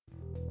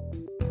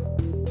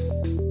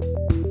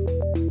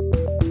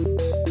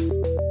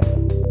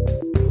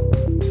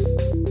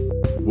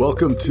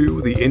Welcome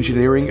to the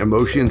Engineering,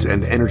 Emotions,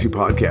 and Energy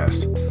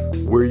Podcast,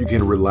 where you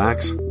can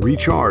relax,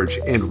 recharge,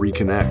 and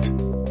reconnect.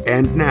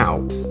 And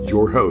now,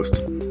 your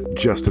host,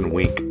 Justin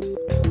Wink.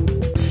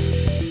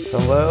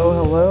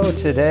 Hello.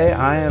 Today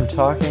I am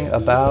talking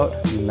about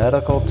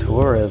medical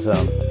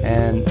tourism.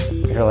 And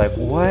you're like,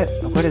 what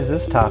is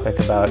this topic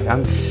about?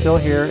 I'm still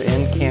here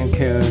in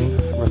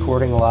Cancun,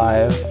 recording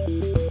live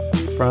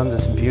from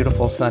this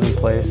beautiful sunny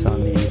place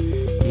on the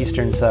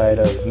eastern side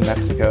of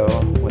Mexico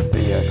with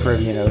the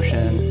Caribbean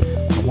Ocean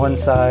on one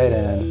side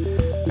and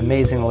an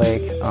amazing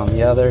lake on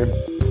the other.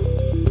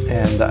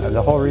 And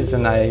the whole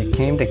reason I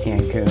came to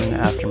Cancun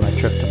after my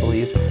trip to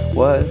Belize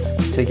was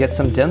to get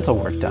some dental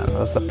work done. That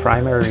was the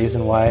primary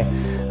reason why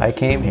I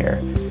came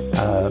here.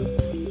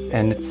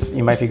 And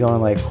you might be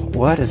going like,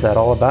 what is that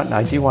all about? And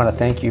I do want to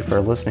thank you for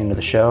listening to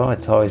the show.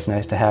 It's always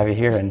nice to have you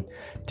here. And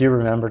do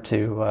remember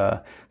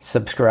to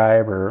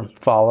subscribe or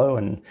follow.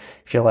 And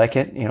if you like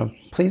it,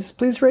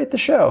 please rate the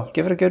show.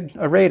 Give it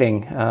a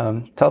rating.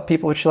 Tell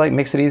people what you like.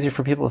 Makes it easier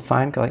for people to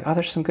find. Go like, oh,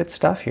 there's some good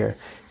stuff here.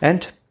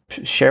 And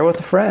share with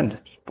a friend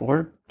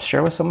or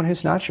share with someone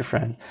who's not your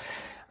friend.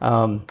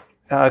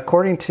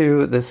 According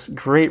to this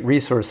great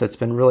resource that's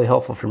been really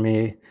helpful for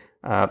me,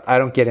 I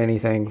don't get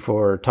anything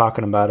for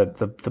talking about it.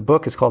 The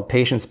book is called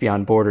Patients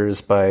Beyond Borders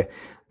by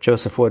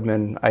Joseph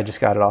Woodman. I just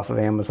got it off of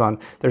Amazon.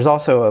 There's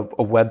also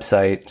a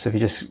website. So if you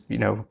just,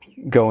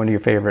 go into your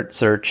favorite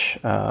search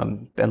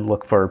and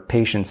look for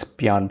Patients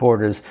Beyond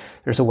Borders,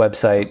 there's a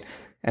website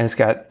and it's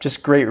got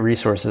just great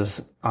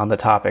resources on the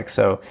topic.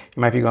 So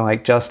you might be going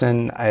like,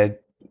 Justin, I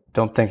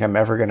don't think I'm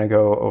ever going to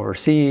go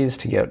overseas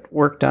to get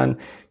work done.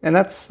 And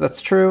that's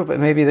true, but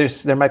maybe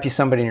there might be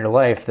somebody in your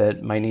life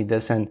that might need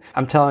this. And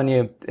I'm telling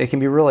you, it can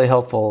be really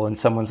helpful when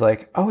someone's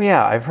like, oh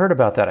yeah, I've heard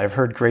about that. I've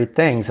heard great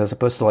things, as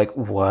opposed to like,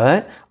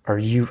 what? Are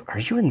you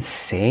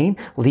insane?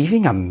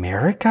 Leaving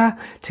America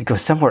to go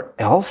somewhere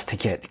else to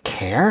get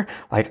care?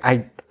 Like,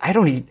 I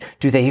don't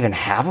do they even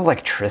have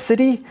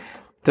electricity?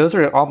 Those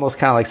are almost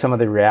kind of like some of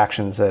the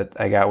reactions that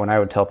I got when I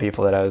would tell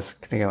people that I was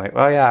thinking like,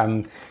 oh yeah,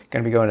 I'm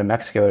going to be going to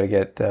Mexico to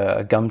get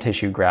a gum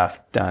tissue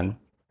graft done.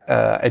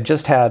 I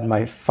just had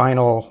my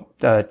final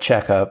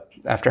checkup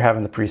after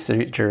having the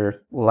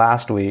procedure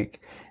last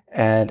week,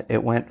 and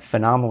it went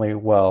phenomenally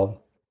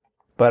well.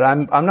 But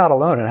I'm not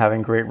alone in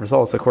having great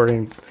results.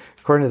 According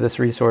to this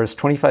resource,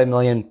 25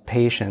 million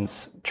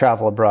patients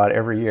travel abroad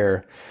every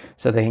year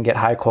so they can get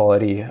high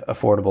quality,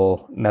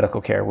 affordable medical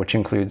care, which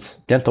includes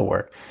dental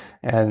work.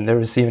 And there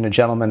was even a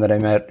gentleman that I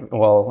met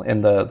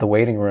in the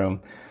waiting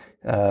room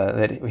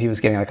that he was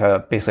getting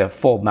basically a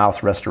full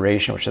mouth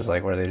restoration, which is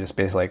like where they just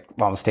basically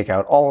almost take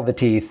out all of the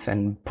teeth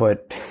and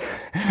put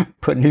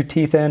new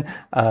teeth in.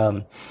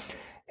 And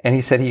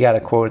he said he got a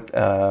quote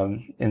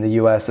in the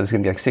U.S. that was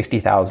going to be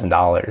like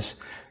 $60,000.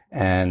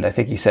 And I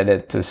think he said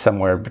it was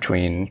somewhere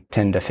between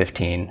 $10,000 to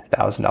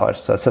 $15,000.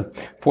 So that's a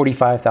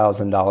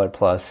 $45,000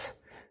 plus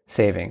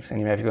savings. And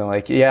you might be going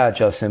like, yeah,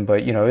 Justin,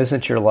 but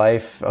isn't your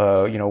life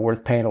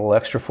worth paying a little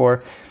extra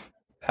for?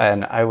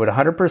 And I would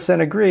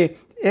 100% agree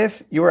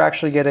if you were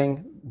actually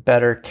getting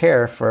better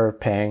care for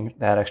paying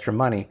that extra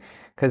money.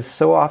 Because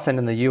so often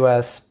in the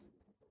US,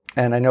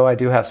 and I know I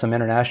do have some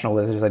international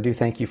listeners, I do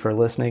thank you for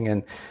listening.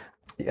 And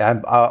I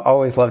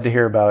always love to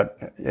hear about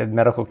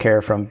medical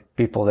care from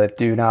people that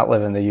do not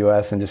live in the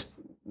US, and just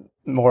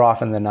more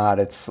often than not,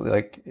 it's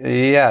like,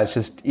 yeah, it's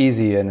just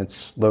easy and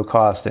it's low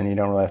cost and you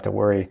don't really have to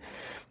worry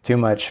too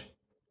much.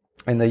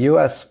 In the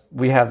US,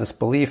 we have this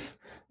belief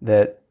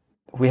that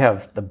we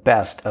have the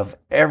best of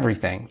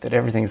everything, that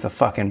everything's the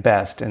fucking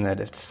best, and that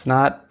if it's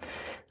not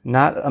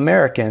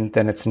American,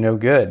 then it's no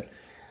good.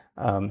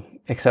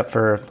 Except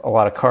for a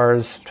lot of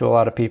cars to a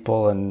lot of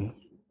people and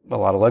a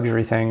lot of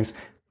luxury things.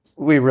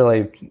 We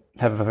really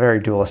have a very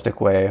dualistic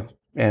way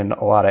in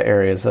a lot of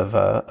areas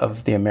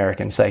of the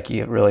American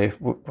psyche.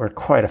 We're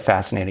quite a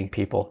fascinating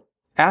people.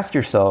 Ask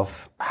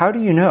yourself, how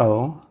do you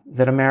know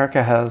that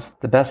America has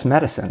the best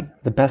medicine,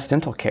 the best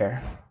dental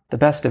care, the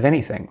best of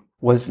anything?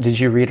 Did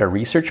you read a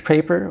research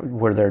paper?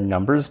 Were there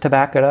numbers to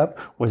back it up?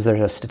 Was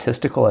there a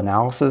statistical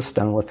analysis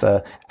done with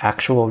the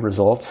actual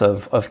results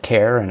of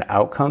care and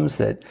outcomes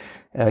that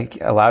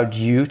allowed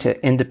you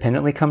to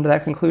independently come to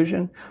that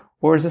conclusion?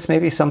 Or is this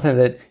maybe something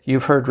that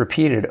you've heard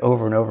repeated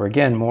over and over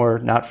again, more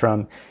not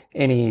from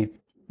any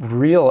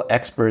real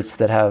experts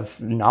that have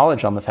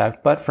knowledge on the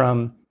fact, but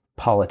from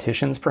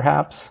politicians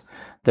perhaps,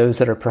 those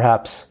that are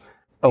perhaps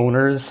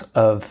owners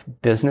of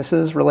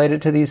businesses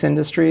related to these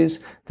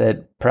industries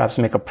that perhaps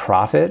make a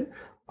profit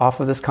off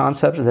of this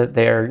concept that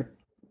they're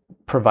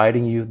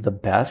providing you the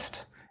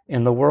best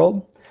in the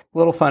world? A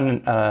little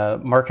fun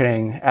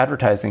marketing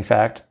advertising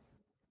fact.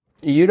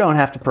 You don't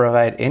have to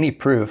provide any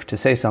proof to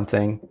say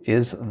something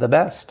is the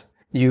best.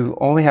 You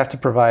only have to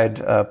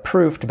provide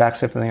proof to back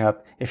something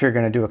up if you're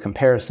going to do a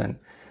comparison.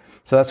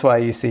 So that's why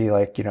you see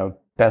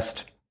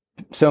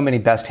so many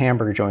best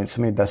hamburger joints,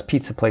 so many best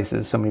pizza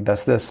places, so many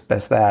best this,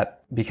 best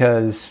that,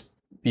 because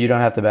you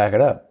don't have to back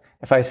it up.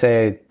 If I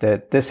say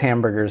that this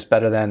hamburger is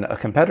better than a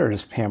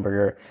competitor's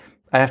hamburger,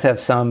 I have to have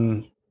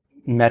some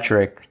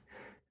metric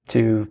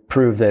to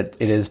prove that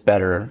it is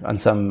better on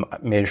some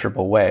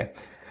measurable way,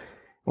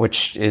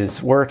 which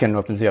is work and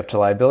opens you up to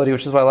liability,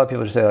 which is why a lot of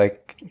people just say,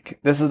 like,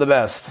 this is the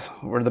best,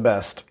 we're the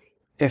best.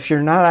 If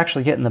you're not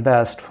actually getting the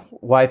best,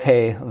 why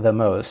pay the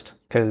most?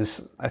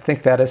 Because I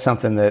think that is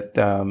something that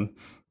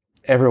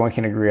everyone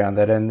can agree on,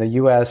 that in the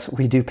US,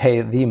 we do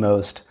pay the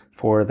most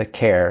for the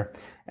care.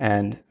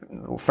 And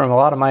from a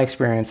lot of my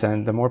experience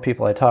and the more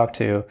people I talk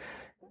to,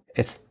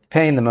 it's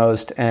paying the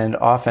most and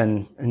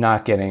often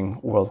not getting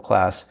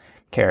world-class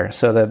care.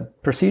 So the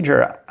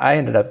procedure I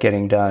ended up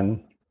getting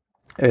done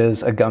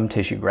is a gum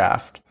tissue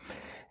graft.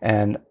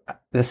 And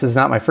this is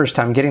not my first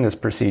time getting this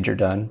procedure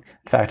done.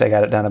 In fact, I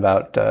got it done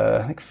about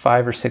I think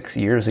 5 or 6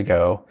 years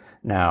ago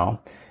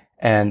now.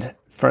 And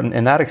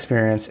in that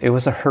experience, it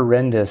was a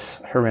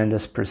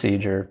horrendous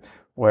procedure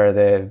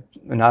where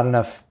not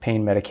enough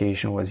pain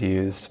medication was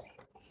used.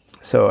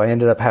 So I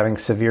ended up having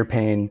severe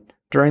pain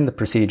during the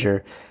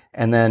procedure,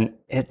 and then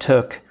it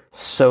took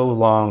so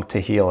long to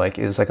heal. Like,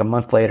 it was like a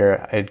month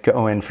later, I'd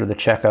go in for the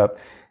checkup,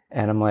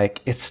 and I'm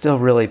like, it's still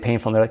really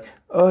painful. And they're like,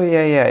 oh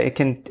yeah, it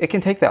can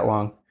take that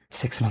long.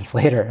 6 months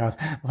later,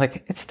 I'm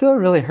like, it still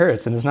really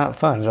hurts and it's not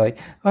fun. They're like,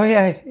 oh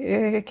yeah,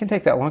 it can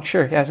take that long.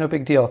 Sure, yeah, no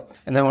big deal.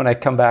 And then when I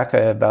come back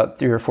about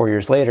 3 or 4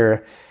 years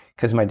later,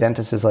 because my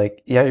dentist is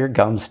like, yeah, your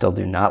gums still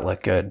do not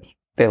look good.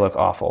 They look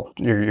awful.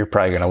 You're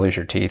probably going to lose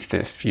your teeth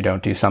if you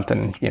don't do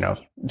something,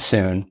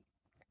 soon.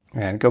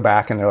 And go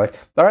back, and they're like,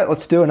 all right,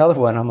 let's do another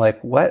one. I'm like,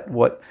 what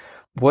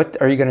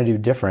are you going to do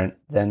different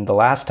than the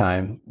last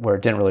time where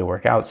it didn't really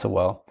work out so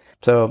well?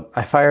 So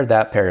I fired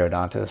that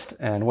periodontist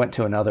and went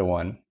to another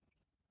one.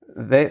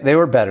 They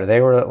were better.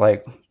 They were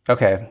like,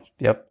 okay,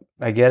 yep,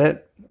 I get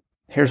it.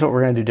 Here's what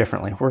we're going to do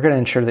differently. We're going to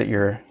ensure that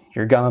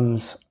your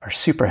gums are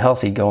super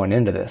healthy going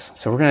into this.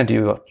 So we're going to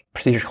do a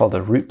procedure called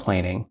a root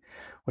planing,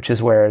 which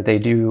is where they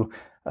do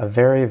a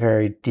very,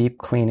 very deep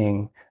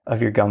cleaning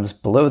of your gums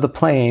below the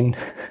plane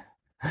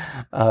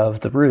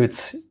of the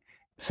roots.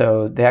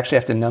 So they actually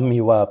have to numb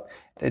you up.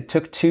 It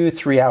took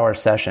 2-3 hour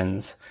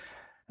sessions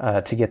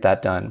to get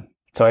that done.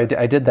 So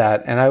I did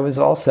that, and I was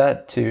all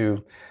set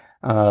to...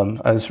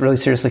 I was really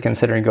seriously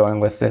considering going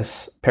with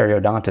this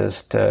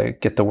periodontist to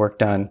get the work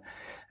done.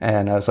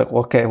 And I was like,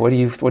 well, okay, what do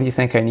you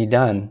think I need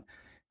done?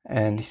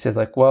 And he said,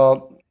 like,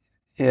 well,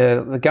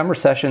 the gum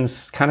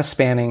recession's kind of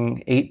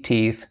spanning 8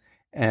 teeth,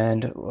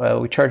 and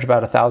we charge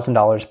about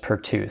 $1,000 per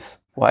tooth.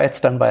 Why it's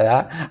done by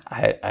that,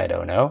 I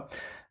don't know.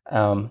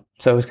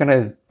 So it was going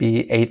to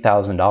be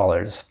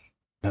 $8,000.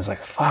 I was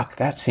like, fuck,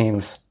 that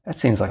seems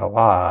like a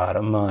lot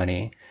of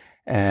money.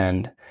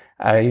 And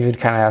I even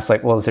kind of asked,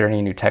 like, well, is there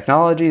any new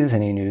technologies,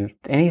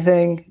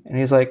 anything? And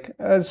he's like,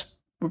 we're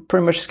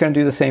pretty much just going to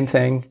do the same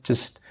thing.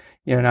 Just,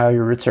 now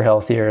your roots are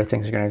healthier,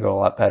 things are going to go a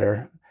lot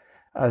better.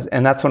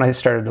 And that's when I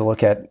started to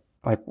look at,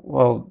 like,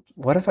 well,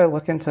 what if I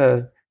look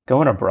into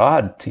going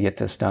abroad to get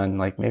this done?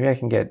 Like, maybe I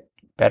can get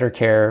better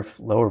care,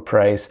 lower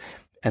price.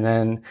 And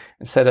then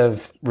instead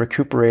of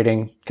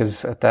recuperating,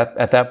 because at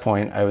that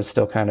point, I was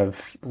still kind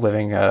of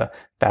living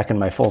back in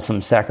my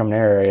Folsom, Sacramento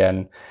area,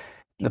 and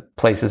the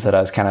places that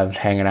I was kind of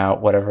hanging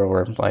out, whatever,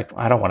 were like,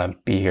 I don't want to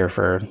be here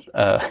for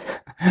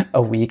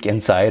a week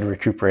inside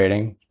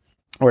recuperating.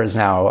 Whereas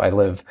now I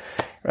live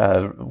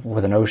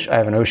with an ocean. I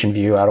have an ocean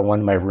view out of one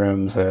of my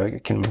rooms. I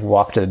can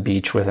walk to the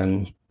beach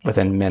within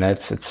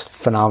minutes. It's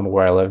phenomenal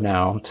where I live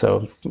now.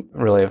 So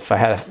really, if I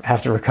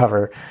have to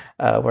recover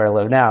where I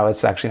live now,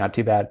 it's actually not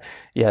too bad.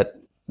 Yet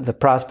the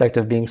prospect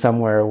of being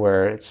somewhere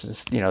where it's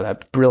just,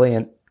 that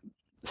brilliant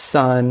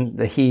sun,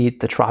 the heat,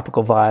 the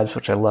tropical vibes,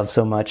 which I love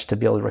so much, to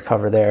be able to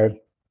recover there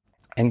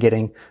and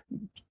getting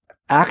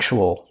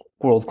actual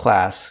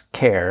world-class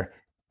care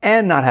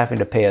and not having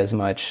to pay as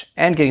much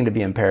and getting to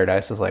be in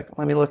paradise is like,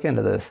 let me look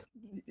into this.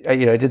 I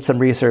did some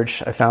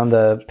research. I found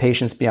the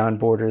Patients Beyond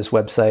Borders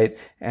website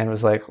and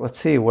was like, let's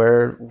see,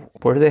 where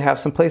do they have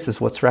some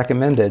places? What's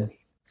recommended?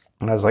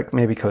 And I was like,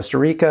 maybe Costa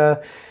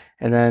Rica.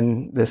 And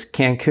then this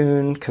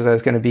Cancun, because I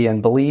was going to be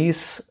in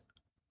Belize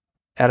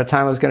at a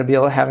time I was going to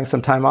be having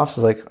some time off.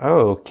 So I was like,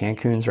 oh,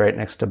 Cancun's right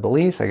next to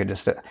Belize. I could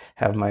just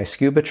have my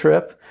scuba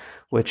trip,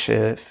 which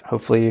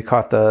hopefully you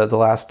caught the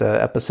last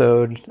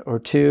episode or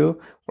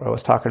two where I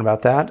was talking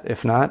about that.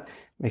 If not,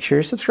 make sure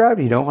you're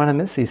subscribed. You don't want to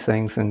miss these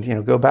things,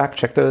 and go back,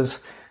 check those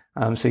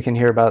so you can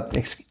hear about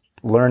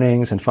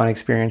learnings and fun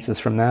experiences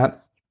from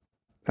that.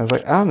 I was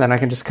like, oh, and then I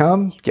can just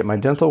come, get my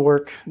dental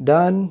work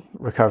done,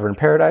 recover in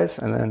paradise,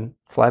 and then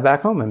fly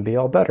back home and be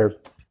all better.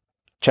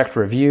 Checked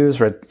reviews,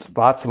 read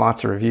lots and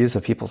lots of reviews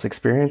of people's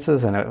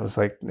experiences, and it was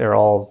like they're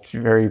all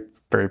very,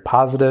 very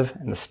positive,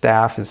 and the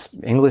staff is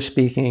English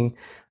speaking,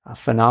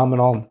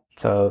 phenomenal.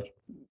 So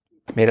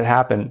made it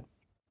happen.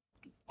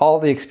 All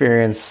the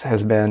experience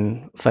has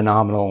been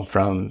phenomenal,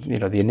 from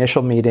the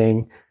initial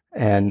meeting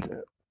and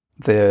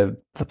the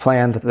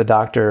plan that the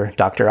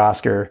Dr.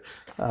 Oscar,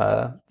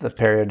 the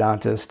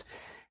periodontist,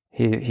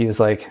 he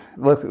was like,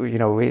 look,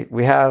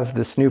 we have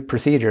this new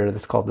procedure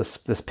that's called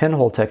this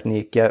pinhole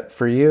technique. Yet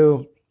for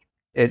you,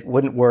 it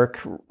wouldn't work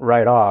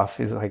right off.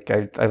 He's like,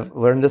 I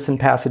learned this in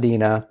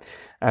Pasadena.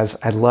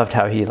 I loved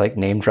how he like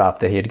name dropped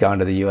that he had gone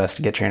to the U.S.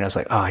 to get trained. I was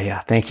like, oh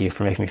yeah, thank you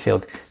for making me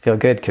feel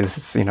good, because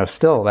it's,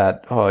 still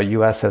that, oh,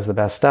 U.S. has the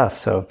best stuff.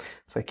 So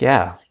it's like,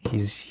 yeah,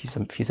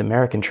 he's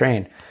American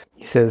trained.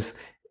 He says,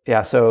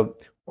 yeah, so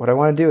what I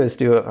want to do is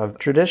do a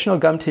traditional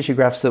gum tissue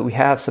graft so that we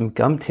have some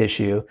gum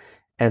tissue,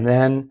 and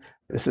then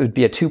this would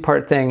be a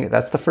 2-part thing.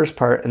 That's the first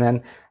part, and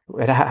then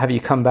we'd have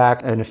you come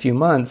back in a few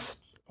months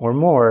or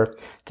more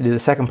to do the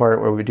second part,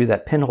 where we do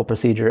that pinhole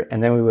procedure,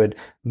 and then we would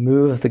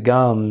move the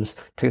gums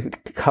to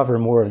cover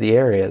more of the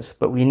areas.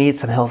 But we need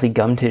some healthy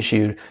gum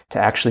tissue to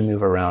actually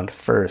move around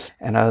first.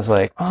 And I was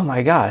like, oh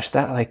my gosh,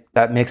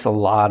 that makes a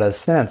lot of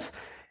sense.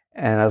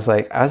 And I was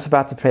like, I was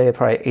about to pay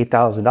probably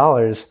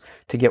 $8,000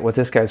 to get what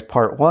this guy's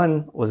part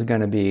 1 was going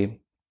to be.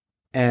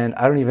 And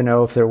I don't even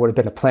know if there would have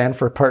been a plan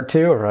for part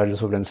 2, or I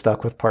just would have been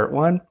stuck with part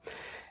 1.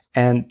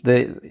 And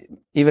the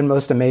even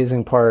most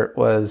amazing part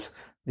was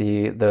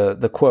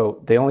the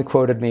quote. They only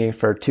quoted me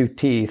for 2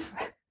 teeth.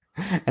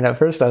 And at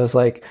first I was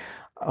like,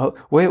 oh,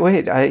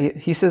 wait,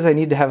 he says I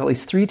need to have at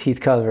least 3 teeth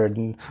covered.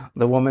 And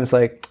the woman's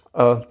like,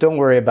 oh, don't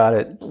worry about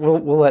it.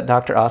 We'll let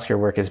Dr. Oscar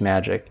work his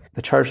magic.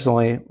 The charge was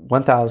only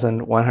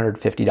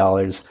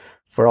 $1,150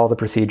 for all the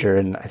procedure.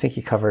 And I think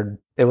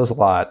it was a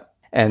lot.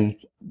 And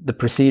the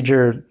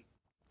procedure,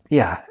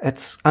 yeah,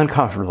 it's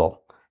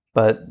uncomfortable,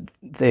 but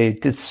they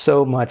did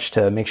so much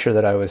to make sure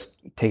that I was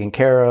taken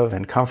care of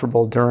and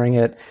comfortable during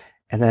it.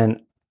 And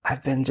then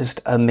I've been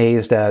just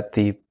amazed at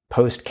the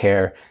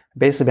post-care. I've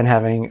basically been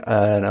having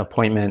an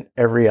appointment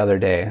every other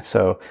day.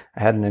 So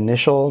I had an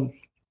initial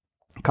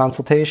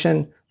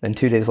consultation, then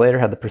 2 days later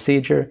had the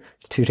procedure,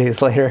 2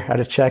 days later had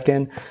a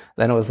check-in,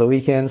 then it was the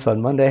weekend, so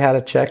on Monday had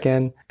a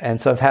check-in.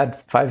 And so I've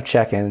had 5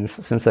 check-ins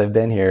since I've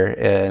been here,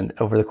 and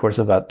over the course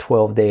of about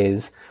 12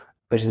 days,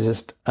 which is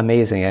just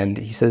amazing. And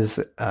he says,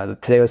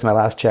 today was my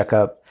last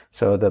checkup.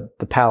 So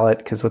the palate,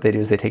 because what they do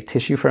is they take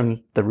tissue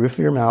from the roof of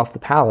your mouth, the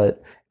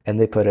palate, and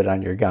they put it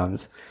on your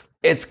gums.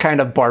 It's kind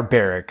of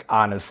barbaric,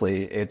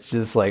 honestly. It's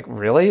just like,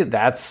 really?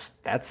 That's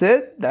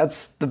it?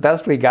 That's the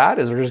best we got?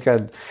 Is we're just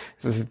going to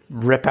just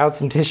rip out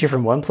some tissue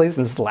from one place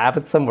and slap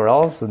it somewhere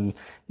else? And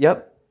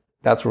yep,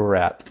 that's where we're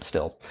at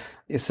still.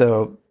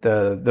 So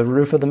the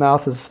roof of the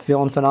mouth is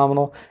feeling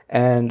phenomenal,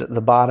 and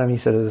the bottom, he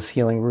said, is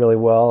healing really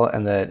well,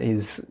 and that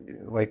he's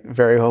like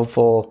very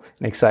hopeful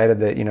and excited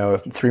that,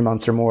 if 3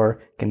 months or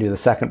more, can do the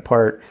second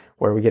part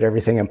where we get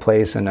everything in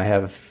place and I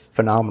have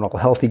phenomenal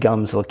healthy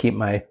gums that'll keep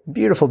my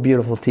beautiful,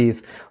 beautiful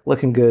teeth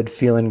looking good,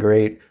 feeling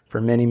great for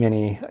many,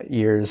 many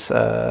years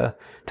to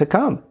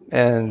come.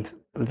 And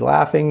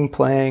laughing,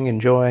 playing,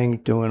 enjoying,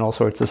 doing all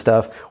sorts of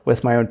stuff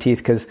with my own teeth.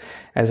 Because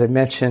as I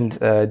mentioned,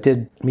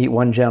 did meet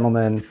one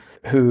gentleman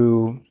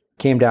who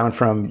came down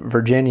from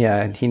Virginia,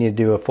 and he needed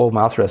to do a full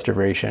mouth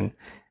restoration.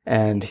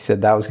 And he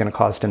said that was going to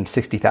cost him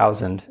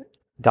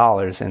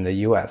 $60,000 in the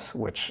US,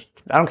 which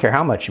I don't care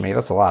how much you make,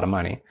 that's a lot of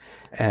money.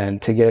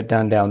 And to get it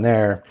done down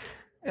there,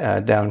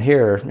 down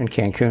here in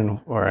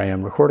Cancun, where I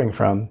am recording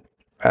from,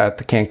 at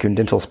the Cancun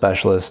Dental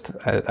Specialist,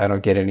 I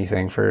don't get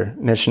anything for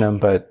mentioning them,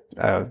 but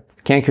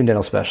Cancun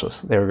Dental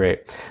Specialist, they were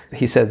great.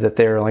 He said that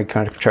they were only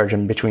kind of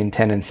charging between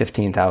 $10,000 and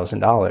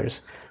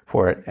 $15,000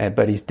 for it.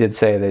 But he did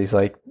say that he's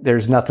like,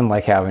 there's nothing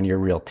like having your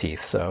real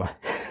teeth. So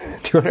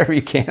do whatever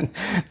you can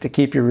to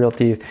keep your real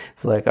teeth.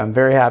 It's like, I'm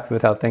very happy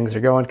with how things are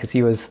going, because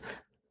he was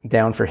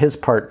down for his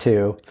part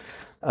 2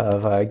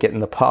 of getting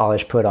the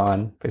polish put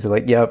on. He's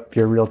like, yep,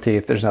 your real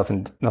teeth. There's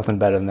nothing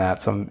better than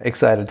that. So I'm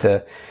excited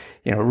to,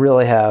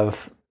 really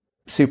have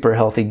super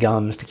healthy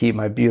gums to keep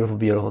my beautiful,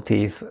 beautiful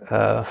teeth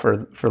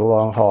for the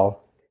long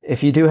haul.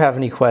 If you do have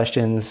any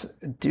questions,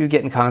 do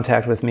get in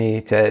contact with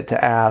me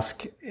to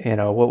ask,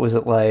 what was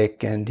it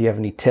like, and do you have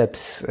any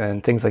tips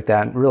and things like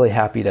that. I'm really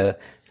happy to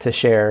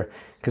share,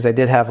 because I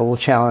did have a little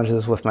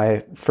challenges with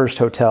my first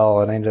hotel,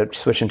 and I ended up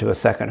switching to a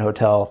second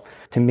hotel.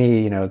 To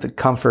me, the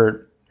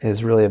comfort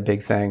is really a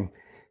big thing.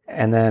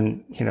 And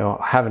then,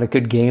 having a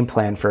good game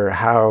plan for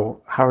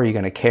how are you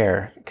going to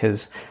care?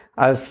 Because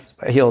I've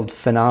healed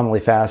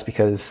phenomenally fast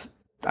because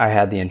I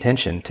had the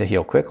intention to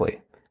heal quickly.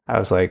 I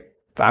was like,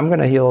 I'm going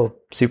to heal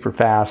super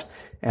fast,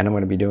 and I'm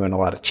going to be doing a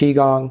lot of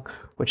Qigong,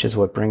 which is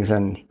what brings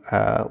in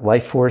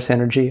life force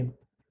energy,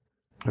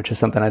 which is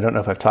something I don't know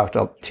if I've talked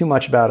too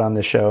much about on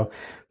this show,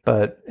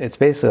 but it's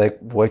basically like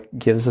what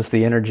gives us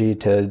the energy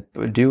to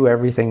do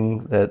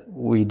everything that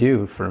we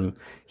do, from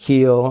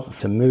heal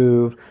to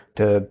move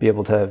to be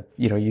able to,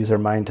 use our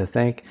mind to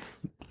think.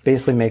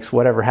 Basically makes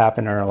whatever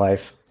happened in our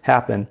life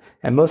happen.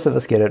 And most of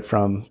us get it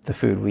from the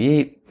food we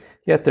eat.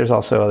 Yet there's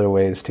also other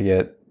ways to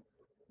get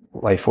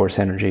life force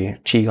energy.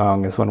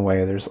 Qigong is one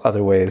way. There's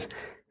other ways.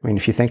 I mean,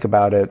 if you think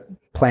about it,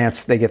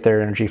 plants, they get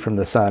their energy from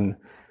the sun.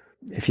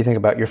 If you think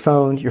about your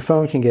phone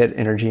can get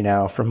energy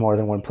now from more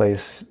than one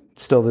place.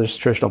 Still, there's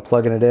traditional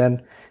plugging it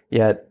in,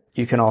 yet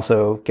you can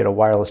also get a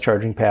wireless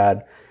charging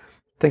pad.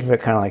 Think of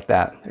it kind of like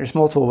that. There's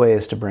multiple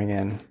ways to bring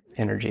in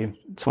energy.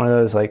 It's one of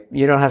those, like,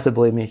 you don't have to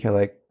believe me. You're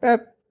like,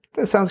 that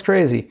sounds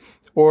crazy.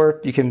 Or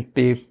you can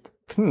be,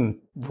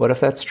 what if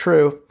that's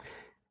true?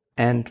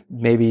 and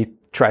maybe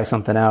try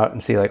something out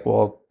and see like,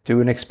 well,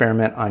 do an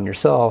experiment on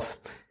yourself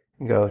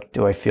and go,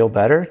 do I feel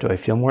better? Do I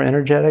feel more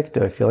energetic?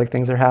 Do I feel like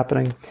things are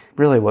happening?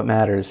 Really what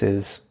matters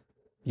is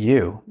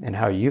you and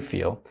how you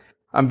feel.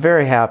 I'm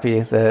very happy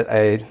that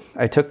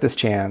I took this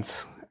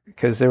chance,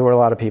 because there were a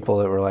lot of people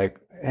that were like,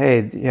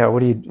 hey, yeah,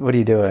 what are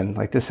you doing?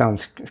 Like, this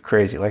sounds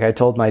crazy. Like, I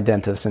told my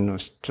dentist and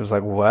was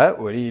like, what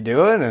are you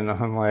doing? And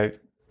I'm like,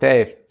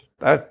 hey,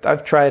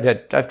 I've tried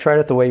it. I've tried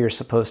it the way you're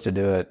supposed to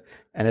do it,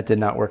 and it did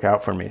not work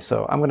out for me.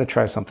 So I'm going to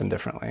try something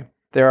differently.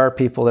 There are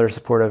people that are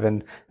supportive.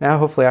 And now,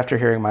 hopefully, after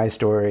hearing my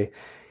story,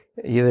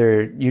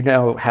 either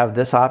have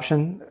this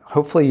option.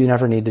 Hopefully you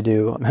never need to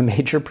do a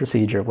major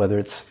procedure, whether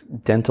it's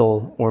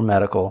dental or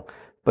medical.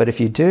 But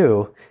if you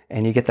do,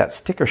 and you get that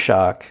sticker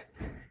shock,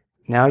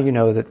 now you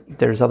know that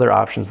there's other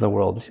options in the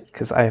world,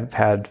 because I've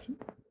had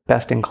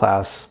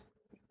best-in-class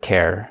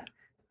care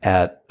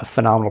at a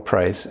phenomenal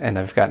price, and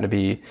I've gotten to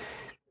be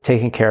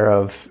taken care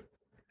of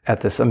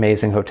at this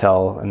amazing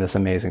hotel in this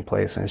amazing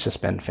place, and it's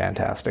just been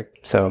fantastic.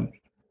 So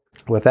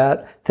with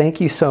that, thank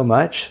you so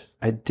much.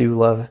 I do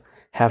love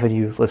having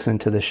you listen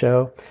to the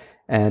show,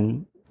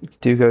 and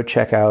do go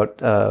check out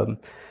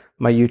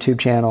my YouTube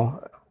channel.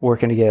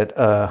 Working to get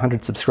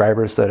 100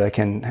 subscribers so that I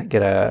can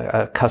get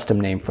a custom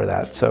name for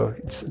that. So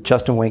it's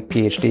Justin Wink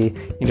PhD. You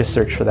can just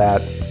search for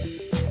that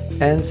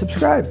and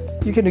subscribe.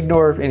 You can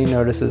ignore any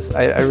notices.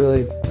 I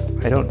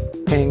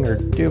don't ping or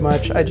do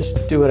much. I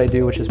just do what I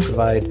do, which is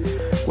provide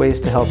ways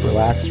to help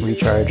relax,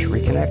 recharge,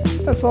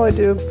 reconnect. That's all I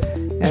do.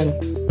 And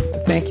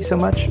thank you so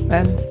much,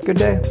 and good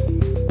day.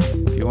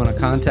 If you want to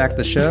contact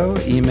the show,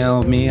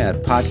 email me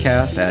at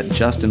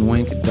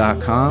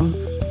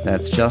podcast@justinwink.com.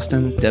 That's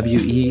Justin,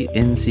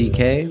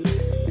 W-E-N-C-K.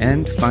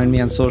 And find me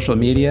on social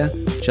media,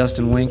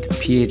 Justin Wink,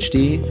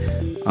 PhD,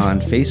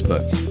 on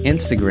Facebook,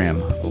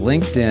 Instagram,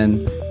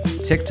 LinkedIn,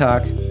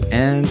 TikTok,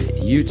 and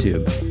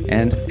YouTube.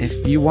 And if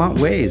you want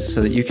ways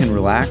so that you can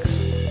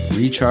relax,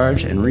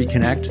 recharge, and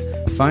reconnect,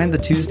 find the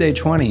Tuesday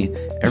 20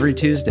 every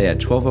Tuesday at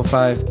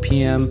 12:05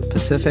 p.m.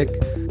 Pacific.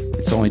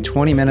 It's only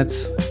 20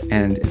 minutes,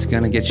 and it's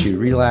going to get you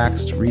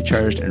relaxed,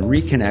 recharged, and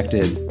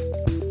reconnected.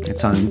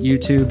 It's on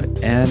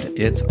YouTube and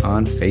it's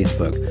on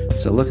Facebook.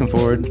 So looking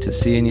forward to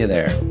seeing you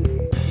there.